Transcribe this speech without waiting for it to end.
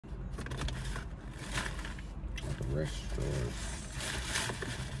restaurants.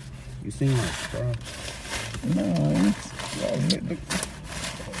 You seen my straw? No, I'll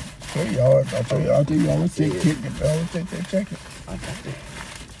tell you, I always take it. I always take that check it. I got it.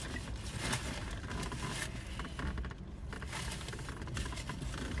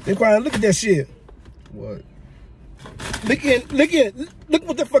 They quiet, look at that shit. What? Look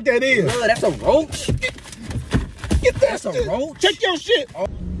what the fuck that is. Look, that's a roach. Get that That's a shit. roach. Check your shit.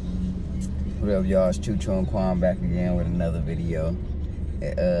 What up, y'all? It's Chucho and Quan back again with another video.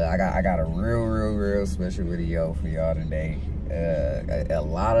 I got a real special video for y'all today. A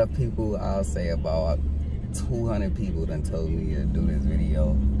lot of people, I'll say about 200 people done told me to do this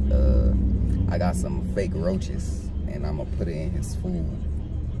video. I got some fake roaches and I'm gonna put it in his food.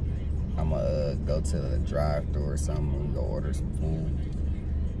 I'm gonna go to the drive-thru or something and go order some food.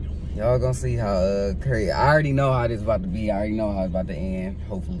 Y'all gonna see how crazy. I already know how this is about to be. I already know how it's about to end.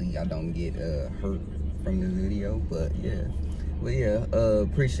 Hopefully I don't get hurt from this video, but yeah,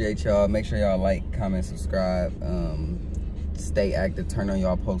 appreciate y'all. Make sure y'all like, comment, subscribe, stay active, turn on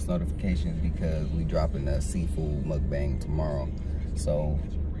y'all post notifications because we dropping a seafood mukbang tomorrow. So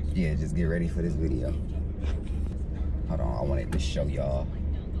yeah, just get ready for this video. Hold on, I wanted to show y'all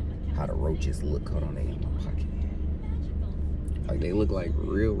how the roaches look. Hold on, they in my pocket. Like they look like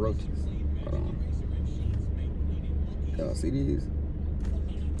real roaches. Hold on. Y'all see these?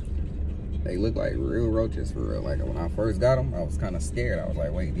 They look like real roaches for real. Like when I first got them, I was kind of scared. I was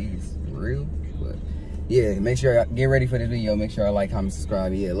like, wait, these real? But yeah, make sure y'all get ready for this video. Make sure y'all like, comment,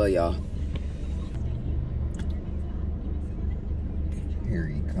 subscribe. Yeah, love y'all. Here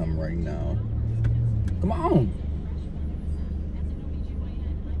he come right now. Come on.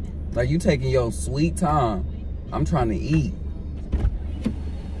 Like you taking your sweet time. I'm trying to eat.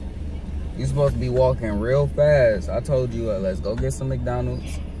 You supposed to be walking real fast. I told you, let's go get some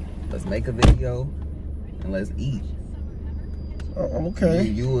McDonald's. Let's make a video and let's eat. Okay.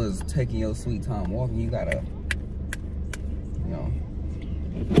 You was taking your sweet time walking. You gotta, you know.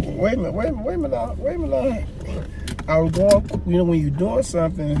 Wait a minute. I was going, you know, when you're doing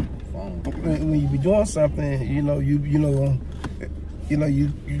something, when you be doing something, you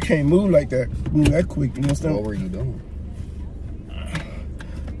can't move like that, move that quick. You know what I'm saying? What were you doing?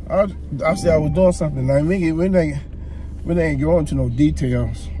 I said I was doing something. Now, we ain't go into no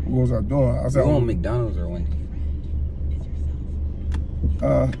details. What was I doing? I said, you on McDonald's or Wendy's?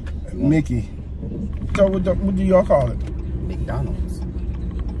 Mickey. So what do y'all call it? McDonald's.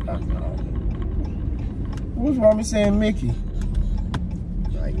 What's wrong with saying Mickey?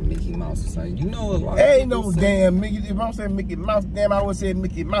 Like Mickey Mouse or something. You know a lot. Ain't no damn Mickey. If I'm saying Mickey Mouse, damn, I would say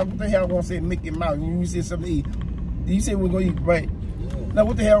Mickey Mouse. What the hell I want to say Mickey Mouse? You said something to eat. You said we're going to eat, right? Now,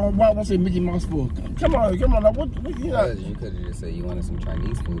 what the hell? Why I want to say Mickey Mouse for? Come on. Now, what you know? You could have just said you wanted some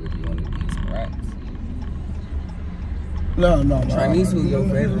Chinese food if you wanted to eat some rats. No. Chinese food your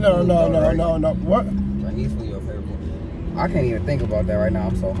favorite food? No. What? Chinese food your favorite food? I can't even think about that right now.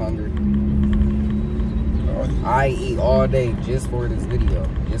 I'm so hungry. I eat all day just for this video,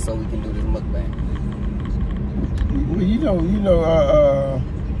 just so we can do this mukbang. Well,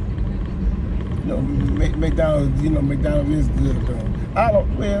 McDonald's. McDonald's is good though.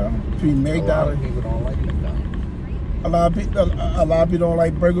 Between McDonald's. A lot of people don't like McDonald's. A lot of people don't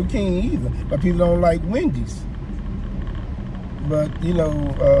like Burger King either, but people don't like Wendy's. But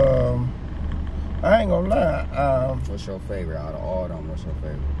I ain't gonna lie. What's your favorite out of all of them? What's your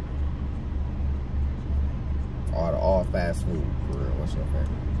favorite? Out of all fast food, for real, what's your favorite?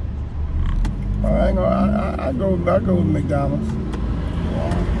 I ain't gonna. I go with McDonald's.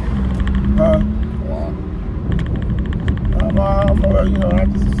 Why? I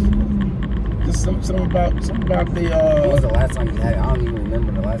just something about the. When was the last time you had it? I don't even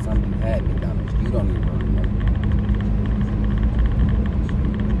remember the last time you had McDonald's. You don't even remember.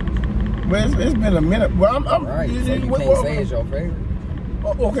 Well, it's been a minute. Well, I'm right. So you can't say it's your favorite.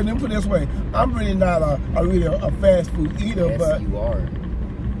 Okay, then put it this way. I'm really not a fast food eater, yes, but you are.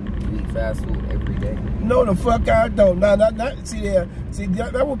 You eat fast food every day. No, the fuck I don't. See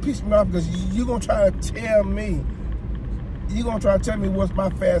that would piss me off because you gonna try to tell me. You gonna try to tell me what's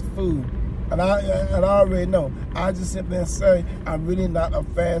my fast food, and I already know. I just simply say I'm really not a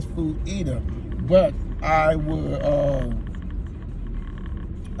fast food eater, but I would.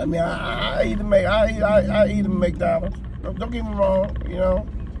 I eat a McDonald's. Don't get me wrong,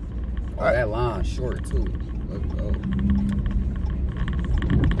 that line's short too. Let's go.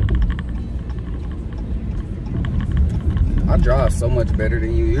 I drive so much better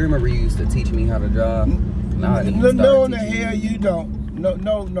than you. You remember you used to teach me how to drive? No, the hell you don't. No,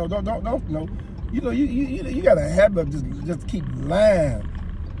 don't. You got a habit of just keep lying.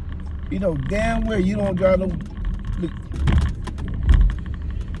 Damn well you don't drive no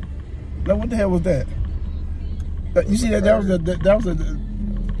Now what the hell was that? You see that? That was a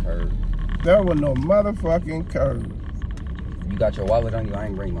curve. That was no motherfucking curve. You got your wallet on you? I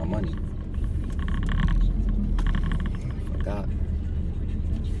ain't bring my money. Forgot.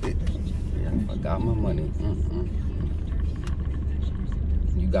 Yeah, I forgot my money.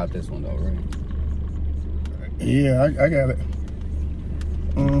 You got this one though, right? Yeah, I got it.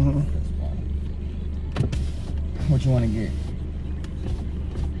 What you want to get?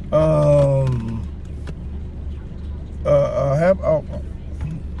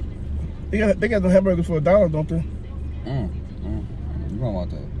 They got some hamburgers for $1, don't they? You don't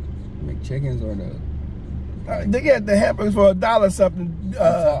want the McChickens or the? They got the hamburgers for $1 something.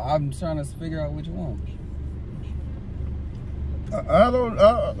 I'm trying to figure out which one. I don't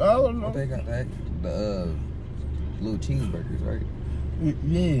know. What they got that? The little cheeseburgers, right?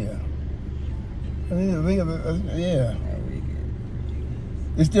 Yeah. Yeah. Oh,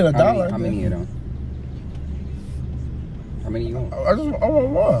 It's still $1. How many of them? How many you want? I want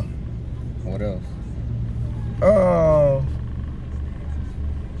one. What else?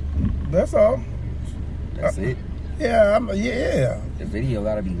 That's all. That's it? Yeah, yeah. The video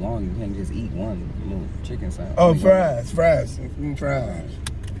gotta be long. You can't just eat one little chicken sandwich. Oh, fries.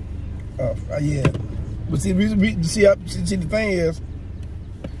 Yeah. But see, the thing is,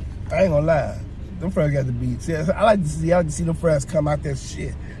 I ain't gonna lie. Them fries got to be. See, I like to see them fries come out that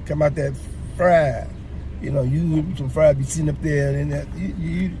shit, come out that fried. You know, you some fries be sitting up there and that.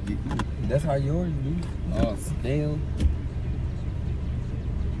 You That's how yours be. Oh, stale.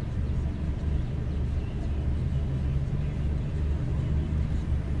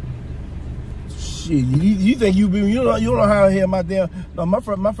 Shit, you think you don't know how to hear my damn. No, my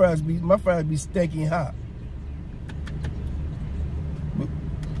fries be stinking hot.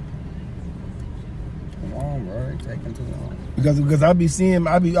 Come on, bro, it's taking too long. Because I be seeing,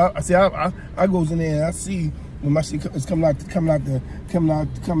 I goes in there and I see when my shit is coming out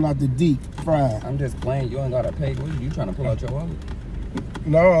the deep fried. I'm just playing. You ain't gotta pay. What you trying to pull out your wallet?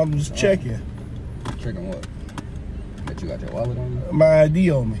 No, I'm just checking. Checking what? That you got your wallet on you? My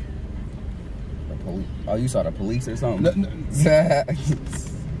ID on me. The police? Oh, you saw the police or something? No.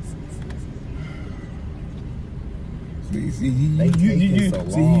 See,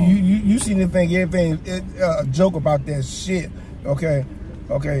 you seem to think everything a joke about that shit. Okay.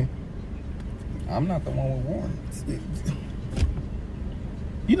 I'm not the one with warrants.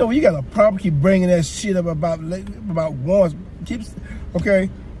 You know, you got a problem keep bringing that shit up about warrants. Okay.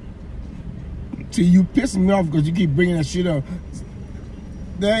 See, you pissing me off because you keep bringing that shit up.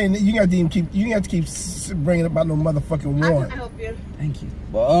 You got to keep bringing about no motherfucking warrant. I can help you. Thank you.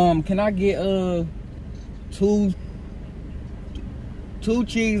 But can I get two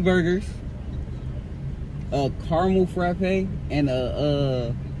cheeseburgers, a caramel frappe, and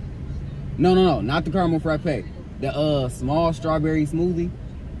a no, not the caramel frappe, the small strawberry smoothie.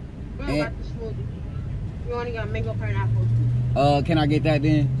 We don't got the smoothie. We only got mango pineapple. Can I get that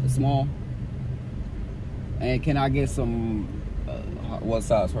then? A small. And can I get some what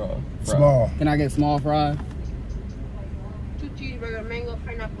size fries? Small. Can I get small fries? 2 cheeseburger, mango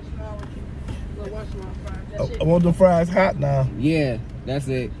pineapple small with 1 small fry. That's it. I want the fries hot now. Yeah, that's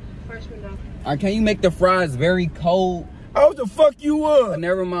it. First one though. Can you make the fries very cold? Oh, what the fuck you was?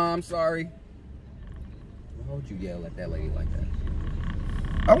 Never mind, I'm sorry. Why would you yell at that lady like that?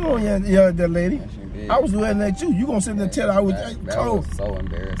 I won't yell at that lady. Yes, you did. I was yelling at you. You gonna sit there and tell her I was that cold. was so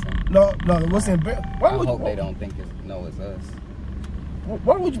embarrassing. No, what's embarrassing? I hope they don't think it's us.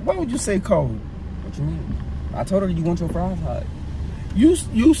 Why would you say cold? What you mean? I told her you want your fries hot. You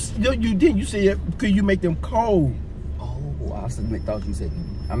didn't. You said could you make them cold? Oh, I thought you said.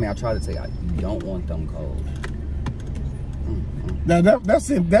 I tried to say you don't want them cold. Now that's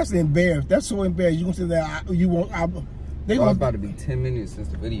embarrassing. That's so embarrassing. You gonna say that you want? It's about to be 10 minutes since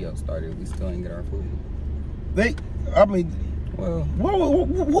the video started. We still ain't get our food. Well,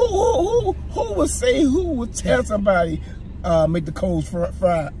 who would tell somebody make the cold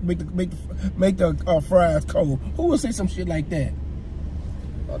fry, make the fries cold? Who would say some shit like that?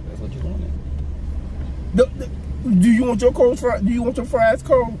 Thought that's what you wanted. Do you want your cold fry? Do you want your fries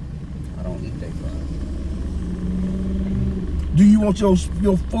cold? I don't eat that fries. Do you want your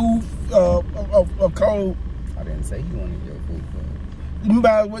food cold? I didn't say you wanted your food cold.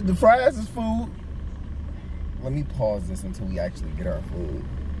 Remember what the fries is food. Let me pause this until we actually get our food.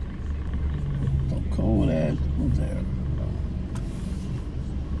 So cold ass. Who's that?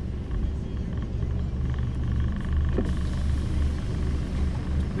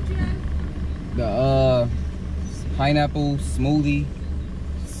 The pineapple smoothie,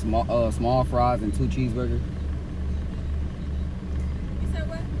 small fries, and 2 cheeseburgers.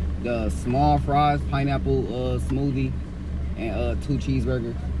 the small fries, pineapple smoothie, and 2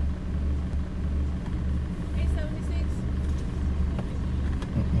 cheeseburgers.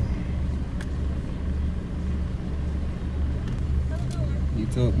 You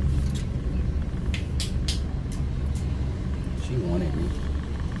too. She wanted me.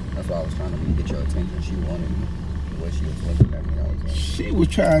 That's why I was trying to get your attention. She wanted me. The way she was looking at me, I was like, she was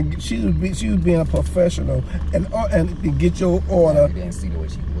trying. She was being a professional and to get your order. You didn't see the way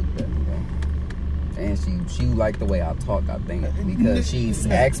she looked at me, though. And she liked the way I talked, I think, because she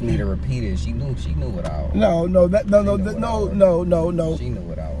asked me to repeat it. She knew what I ordered. No. She knew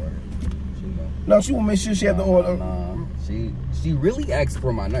what I ordered. She knew. No, she want to make sure she had the order. No. She really asked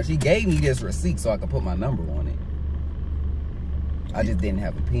for my number. She gave me this receipt so I could put my number on it. I just didn't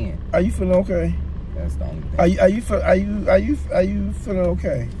have a pen. Are you feeling okay? That's the only thing. Are you feeling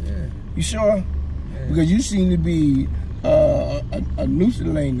okay? Yeah. You sure? Yeah. Because you seem to be a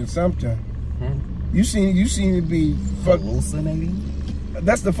hallucinating or something. You seem to be hallucinating.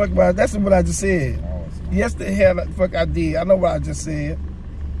 That's the fuck. That's what I just said. No, it's not. Yes, the hell, fuck I did. I know what I just said.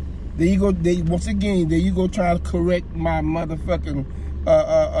 There you go. Once again, there you go trying to correct my motherfucking.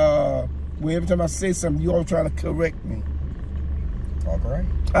 Where every time I say something, you all trying to correct me. Talk right.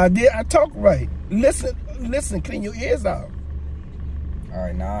 I did. I talk right. Listen. Clean your ears out. All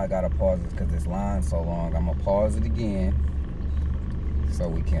right, now I gotta pause it because this line's so long. I'm gonna pause it again so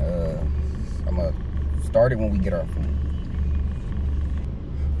we can. I'm gonna start it when we get our food.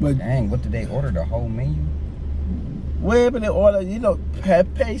 But dang, what did they order? The whole menu? Wherever they order,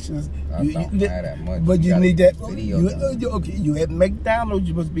 have patience. I don't have that much. But you need that. Okay. You at McDonald's,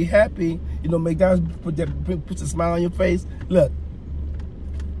 you must be happy. McDonald's puts a smile on your face. Look.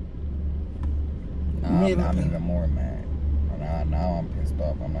 Nah, I'm even more mad. Now I'm pissed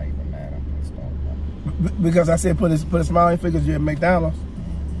off. I'm not even mad. I'm pissed off. Because I said put a smile on your face because you're at McDonald's.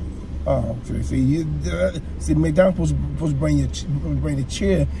 Oh, okay. See, McDonald's supposed to bring the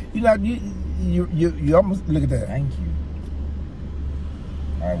chair. You almost look at that. Thank you.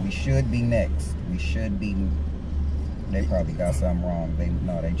 All right, we should be next. They probably got something wrong. They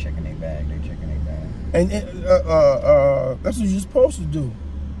checking their bag. And that's what you're supposed to do.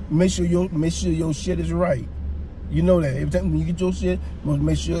 Make sure your shit is right. You know that every time when you get your shit, you must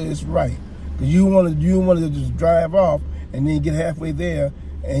make sure it's right. Cause you want to just drive off and then get halfway there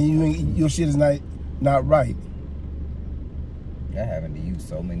and your shit is not right. That happened to you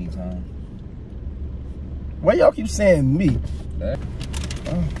so many times. Why y'all keep saying me?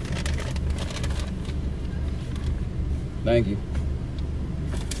 Thank you.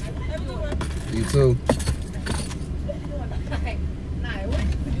 You too.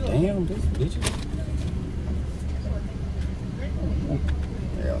 Damn, this bitch.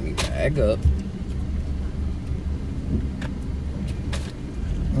 Yeah, let me back up.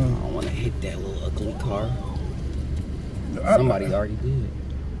 I don't want to hit that little ugly car. Somebody already did.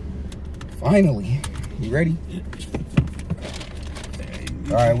 Finally. You ready?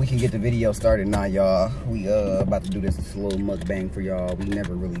 All right, we can get the video started now, y'all. We about to do this little mukbang for y'all. We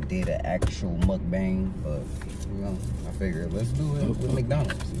never really did an actual mukbang, but I figured let's do it with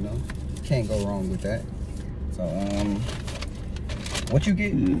McDonald's. Can't go wrong with that. So what you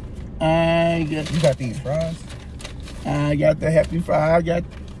get? You got these fries. I got the happy fry. I got.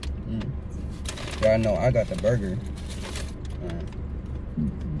 Yeah, I know. I got the burger.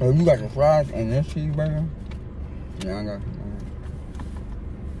 So you got the fries and this cheeseburger. Yeah, I got.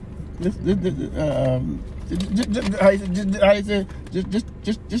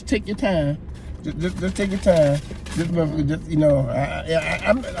 Just take your time. Just take your time.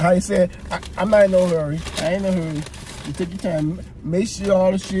 How you said, I'm not in no hurry. I ain't in no hurry. Just take your time. Make sure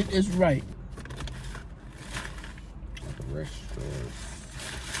all the shit is right.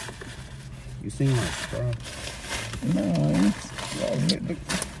 You seen my straw? No, I'll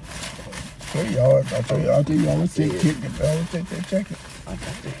tell you. I want to take that jacket. I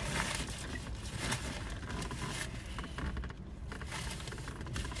got it.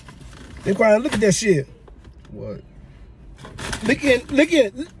 They crying. Look at that shit. What?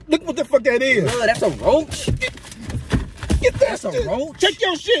 Look what the fuck that is. That's a roach. Get that. That's a roach. Check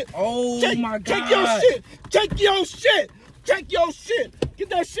your shit. Oh my god. Check your shit. Check your shit. Check your shit. Get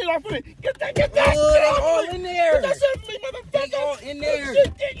that shit off of me. Get that shit off of me. In there. Get that shit off of me, motherfucker. They all in there.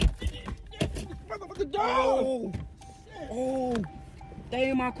 Motherfucker, dog. Oh. They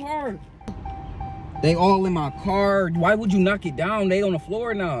in my car. They all in my car. Why would you knock it down? They on the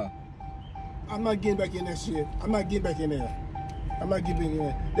floor now. I'm not getting back in that shit. I'm not getting back in there.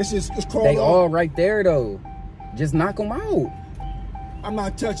 This shit's crawling. They all right there though. Just knock them out. I'm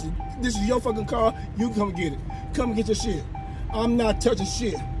not touching. This is your fucking car. You come get it. Come and get your shit. I'm not touching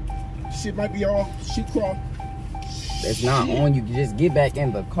shit. Shit might be on. Shit crawl. It's not on you. Just get back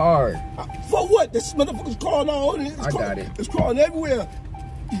in the car. For what? This motherfucker's crawling on. Got it. It's crawling everywhere.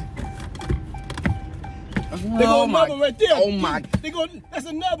 They go another right there. Oh my. They go. That's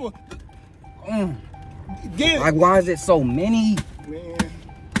another. Like, why is it so many?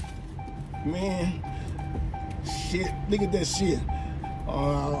 Man. Shit. Look at that shit.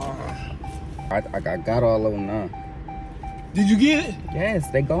 I got all of them now. Did you get it?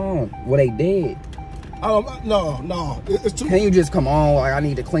 Yes, they gone. Well, they did. No. It's too. Can you just come on? Like, I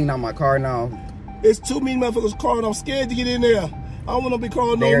need to clean out my car now. It's too many motherfuckers crawling. I'm scared to get in there. I don't want to be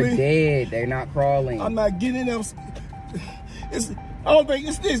crawling on me. They're dead. They're not crawling. I'm not getting them. I don't think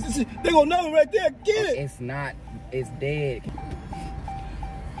it's this. They go another right there. Get it. It's not. It's dead.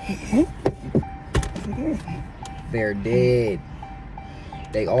 They're dead.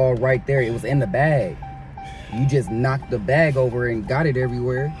 They all right there. It was in the bag. You just knocked the bag over and got it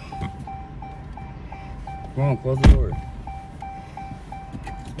everywhere. Come on, close the door.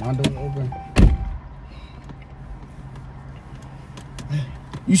 One door open.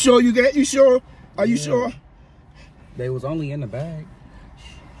 You sure you got? You sure? Are you sure? They was only in the bag.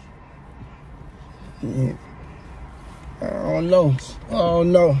 Yeah. I don't know. Oh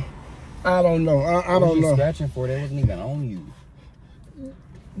no. I don't know. I don't know. Scratching for? They wasn't even on you.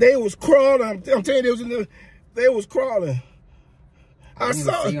 They was crawling. I'm telling you, they was crawling. I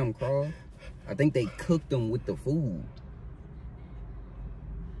saw see them crawl. I think they cooked them with the food.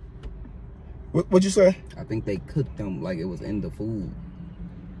 What'd you say? I think they cooked them like it was in the food.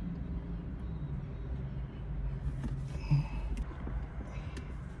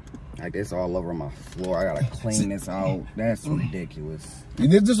 Like, this all over my floor. I gotta clean this out. That's ridiculous.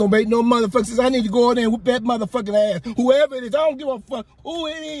 This don't make no motherfuckers. I need to go in there and whoop that motherfucking ass. Whoever it is, I don't give a fuck who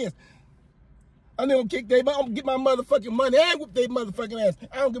it is. I'm gonna kick they, I'm gonna get my motherfucking money and whoop their motherfucking ass.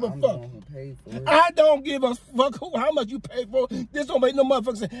 I don't give a fuck. I don't give a fuck how much you pay for it. This don't make no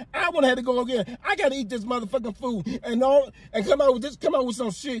motherfucking sense. I wanna have to go again. I gotta eat this motherfucking food and come out with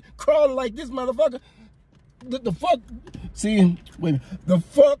some shit crawling like this motherfucker. The fuck? See, wait a minute. The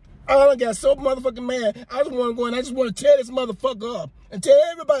fuck? I got so motherfucking mad. I just want to go in. I just want to tear this motherfucker up and tear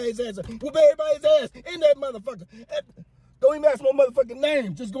everybody's ass up. Whoop everybody's ass in that motherfucker. Don't even ask no motherfucking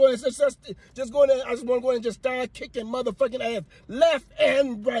name. Just go in. Just go in there. I just want to go in and just start kicking motherfucking ass left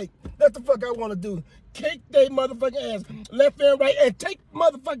and right. That's the fuck I want to do. Kick they motherfucking ass left and right and take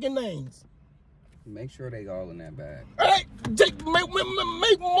motherfucking names. Make sure they all in that bag. All right,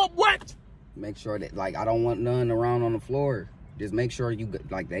 make more what? Make sure that, like, I don't want none around on the floor. Just make sure you,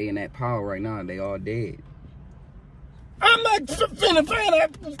 like, they in that pile right now. They all dead. I'm not finna find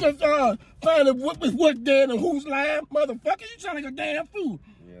what's dead and who's lying. Motherfucker, you sound like a damn fool.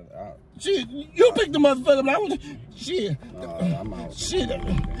 Yeah, shit, you picked the motherfucker up. I was, shit. I'm out. Shit. Wait a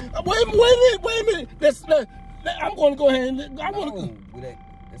minute. I'm gonna go ahead and,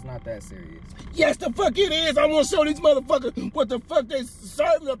 it's not that serious. Yes, the fuck it is. I want to show these motherfuckers what the fuck they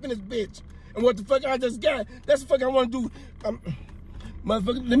serving up in this bitch. And what the fuck I just got. That's the fuck I want to do.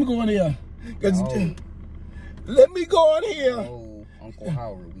 Motherfucker, let me go in here. Let me go in here. Oh, Uncle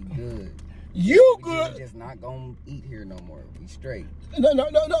Howard, we good. You good? We just not gonna eat here no more. We straight. No. It's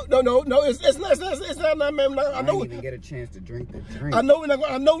not, man. I know. I didn't even get a chance to drink the drink. I know we're not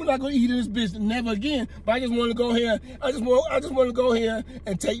gonna eat in this bitch never again. But I just want to go here. I just want to go here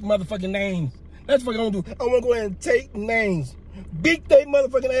and take motherfucking names. That's what I want to do. I want to go ahead and take names. Beat they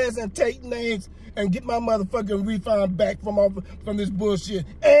motherfucking ass and take names and get my motherfucking refund back from this bullshit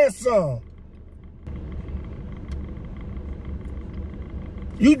and some.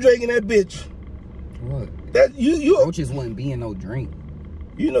 You drinking that bitch? What? That you Roaches wouldn't be in no drink.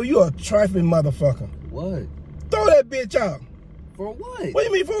 You know you a trifling motherfucker. What? Throw that bitch out. For what? What do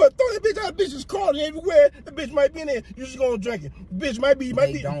you mean for what? Throw that bitch out. Bitch is crawling everywhere. The bitch might be in there. You just gonna drink it. Bitch might be.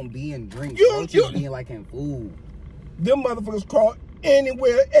 They don't be in drinks. Roaches be like in food. Them motherfuckers crawl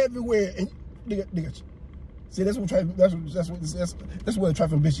anywhere, everywhere, and nigga. See, that's what a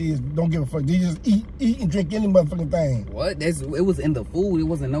trifling bitch is. Don't give a fuck. They just eat and drink any motherfucking thing. What? It was in the food. It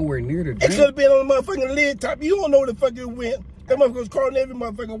wasn't nowhere near the drink. It could have been on the motherfucking lid top. You don't know where the fuck it went. That motherfucker was crawling every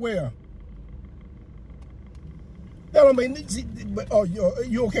motherfucking where. That don't make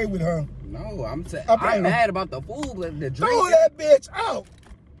you okay with her? No, I'm mad about the food, but the drink. Throw that bitch out.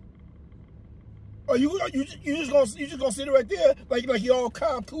 Or you just gonna sit right there like you all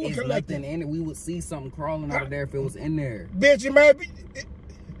calm, cool, and collected. Nothing in it. We would see something crawling out of there if it was in there. Bitch, it might be.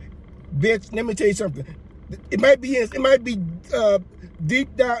 Bitch, let me tell you something. It might be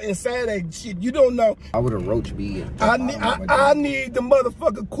deep down inside that shit. You don't know. How would a roach be? I need the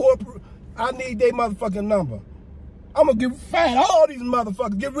motherfucking corporate. I need their motherfucking number. I'm gonna fire all these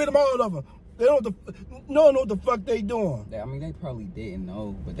motherfuckers. Get rid of all of them. They don't know what the fuck they doing. I mean, they probably didn't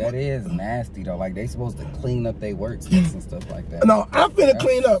know, but that is nasty though. Like, they supposed to clean up their workspace and stuff like that. No, I'm finna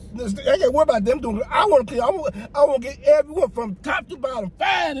clean up. I can't worry about them doing it. I want to clean. I want to get everyone from top to bottom.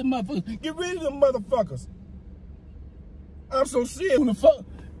 Fire them motherfuckers. Get rid of them motherfuckers. I'm so serious. Who the fuck?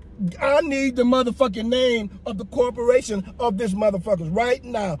 I need the motherfucking name of the corporation of this motherfuckers right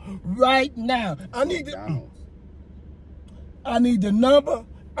now. Right now. I need the number.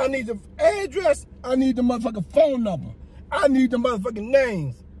 I need the address. I need the motherfucking phone number. I need the motherfucking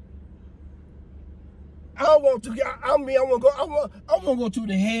names. I want to go to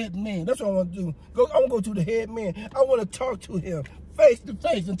the head man. That's what I want to do. I want to go to the head man. I want to talk to him face to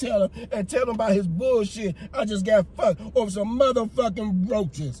face and tell him about his bullshit. I just got fucked over some motherfucking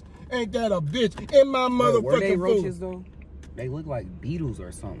roaches. Ain't that a bitch in my motherfucking were they roaches food. though? They look like beetles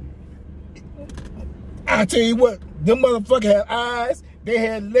or something. I tell you what, them motherfuckers had eyes, they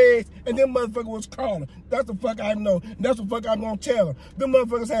had legs, and them motherfuckers was crawling. That's the fuck I know. That's the fuck I'm gonna tell them. Them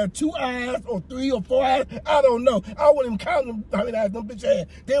motherfuckers had 2 eyes or 3 or 4 eyes. I don't know. I wouldn't even count them how many eyes them bitches had.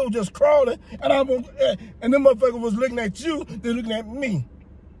 They were just crawling, and them motherfuckers was looking at you. They're looking at me.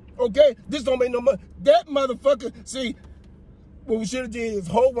 Okay, this don't make no money. That motherfucker. See, what we should have did is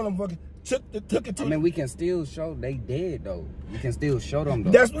hold one of them fucking. Took it to. I mean, we can still show they dead though. We can still show them though.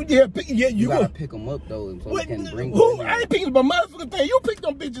 That's what you gotta pick them up though, so we can bring. Who? I ain't picking up a motherfucking thing. You pick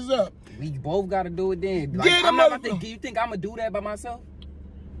them bitches up. We both gotta do it then. Like, Yeah, I'm not about to, do you think I'm gonna do that by myself?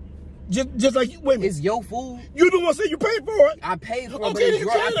 Just like you. Wait a minute. It's your food. You the one say you paid for it. I paid for Okay, it.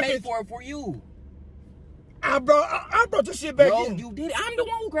 But I paid for it for you. I brought the shit back in. No, you did. I'm the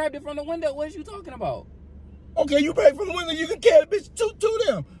one who grabbed it from the window. What is you talking about? Okay, you paid for the window. You can carry the bitch to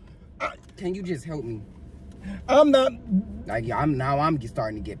them. Can you just help me? I'm not. Like, I'm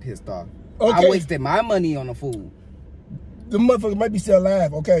starting to get pissed off. Okay. I wasted my money on the food. The motherfucker might be still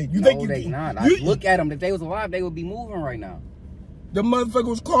alive. Okay, you think they not? You, look at them. If they was alive, they would be moving right now. The motherfucker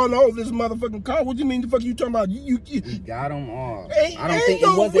was calling over this motherfucking car. What do you mean the fuck you talking about? We got them all. I don't think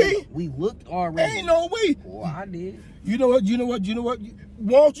no it wasn't. Way. We looked already. Ain't no way. Well, I did. You know what?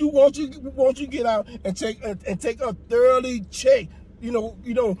 Won't you get out and take a thoroughly check? You know.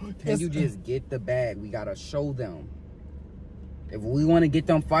 Can you just get the bag? We gotta show them. If we want to get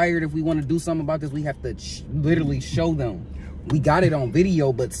them fired, if we want to do something about this, we have to literally show them. We got it on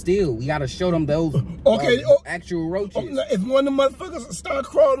video, but still, we gotta show them those actual roaches. If one of the motherfuckers start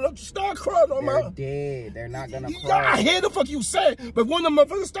crawling on They're my... dead. They're not gonna crawl. I hear the fuck you say, but one of the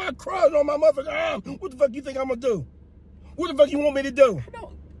motherfuckers start crawling on my motherfucking arm, what the fuck you think I'm gonna do? What the fuck you want me to do?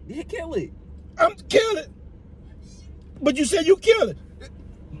 No, kill it. I'm killing it. But you said you kill it.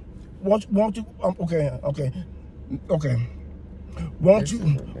 Won't you? Okay. Won't you?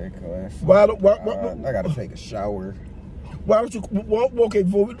 Why? I gotta take a shower. Why don't you? Okay,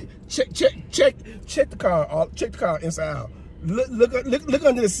 check the car. Check the car inside out. Look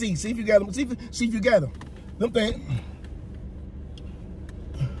under the seat. See if you got them. See if you got them. Them things.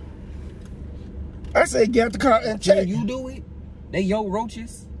 I say get out the car and check. Can you do it? They your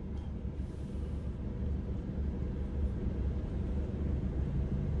roaches.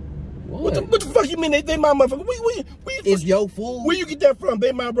 What the fuck you mean they my motherfucker? It's your food. Where you get that from?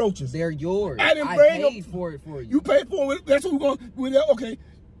 They my roaches. They're yours. I didn't bring paid for it for you. You paid for it. That's what we're going. Okay.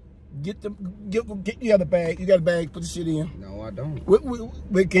 Get you got a bag. You got a bag. Put the shit in. No, I don't.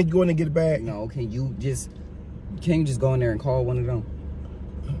 Wait, can you go in and get a bag? No. Can you just go in there and call one of them?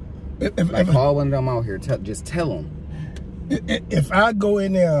 Call one of them out here. Just tell them. If I go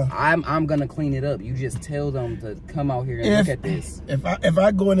in there, I'm gonna clean it up. You just tell them to come out here and look at this. If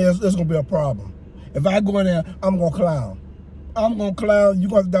I go in there, there's gonna be a problem. If I go in there, I'm gonna clown. You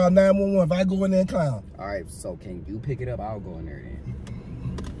gonna dial 911 if I go in there and clown. All right. So can you pick it up? I'll go in there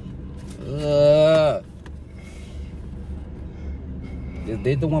then. Just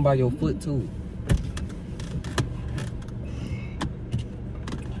did the one by your foot too.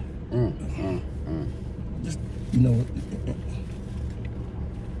 Just you know.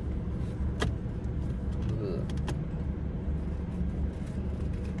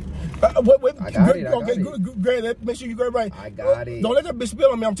 Wait, I got it. Okay, great. Make sure you grab it right. I got it. Don't let that bitch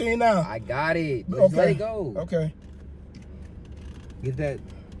spill on me. I'm telling you now. I got it. Okay. Let it go. Okay. Get that.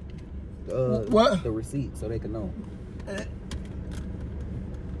 What? The receipt so they can know.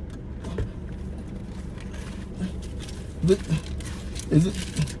 Is it?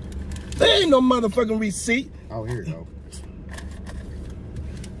 There ain't no motherfucking receipt. Oh, here you go.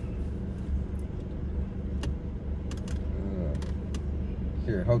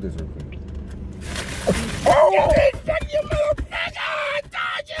 Here, hold this real quick. Oh, you motherfucker! I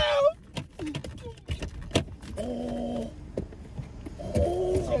told you!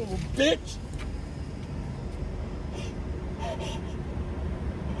 bitch.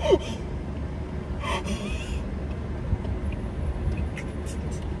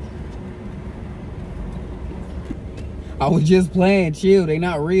 I was just playing, chill. They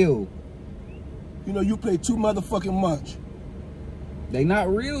not real. You know, you play too motherfucking much. They not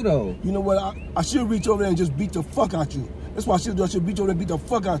real though. You know what? I should reach over there and just beat the fuck out you. That's why I should do. I should reach over there and beat the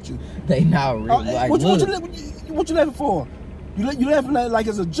fuck out you. They not real. Like, what look. you laughing for? You laughing at it like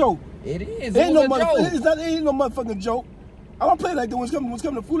it's a joke. It is. It ain't no joke. It ain't no motherfucking joke. I don't play like that when it's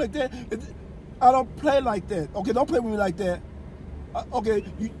coming to food like that. I don't play like that. Okay, don't play with me like that. Okay,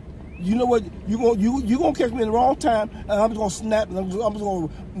 you know what? You gonna catch me in the wrong time, and I'm just gonna snap, and I'm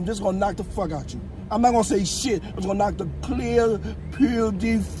just gonna knock the fuck out you. I'm not gonna say shit. I'm just gonna knock the pure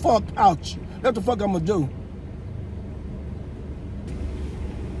the fuck out you. That's the fuck I'm gonna do.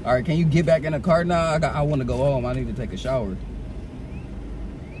 All right, can you get back in the car now? I want to go home. I need to take a shower.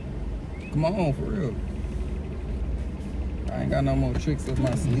 Come on, for real. I ain't got no more tricks up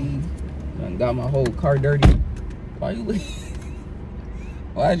my sleeve. I done got my whole car dirty. Why you leave?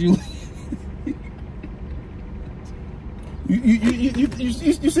 Why'd you leave?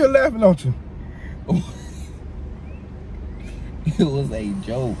 You still laughing, don't you? It was a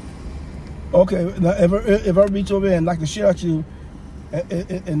joke. Okay, now if I reach over and knock the shit out you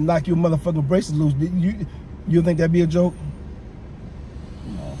and knock your motherfucking braces loose, you think that'd be a joke?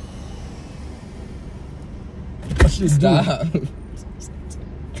 No. I should stop.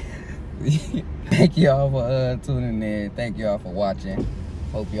 Thank y'all for tuning in. Thank y'all for watching.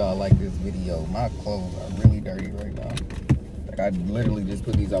 Hope y'all like this video. My clothes are really dirty right now. Like, I literally just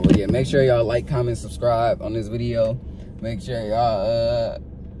put these on. But yeah, make sure y'all like, comment, subscribe on this video. Make sure y'all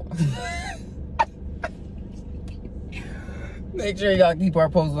make sure y'all keep our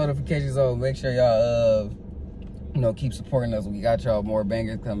post notifications on. Make sure y'all you know, keep supporting us. We got y'all more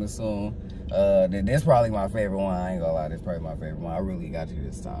bangers coming soon. This probably my favorite one. I ain't gonna lie, this probably my favorite one. I really got you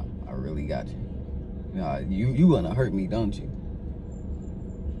this time. I really got you. You wanna hurt me, don't you?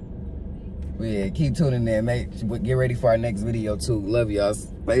 But yeah, keep tuning in. Get ready for our next video too. Love y'all.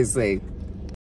 Stay safe.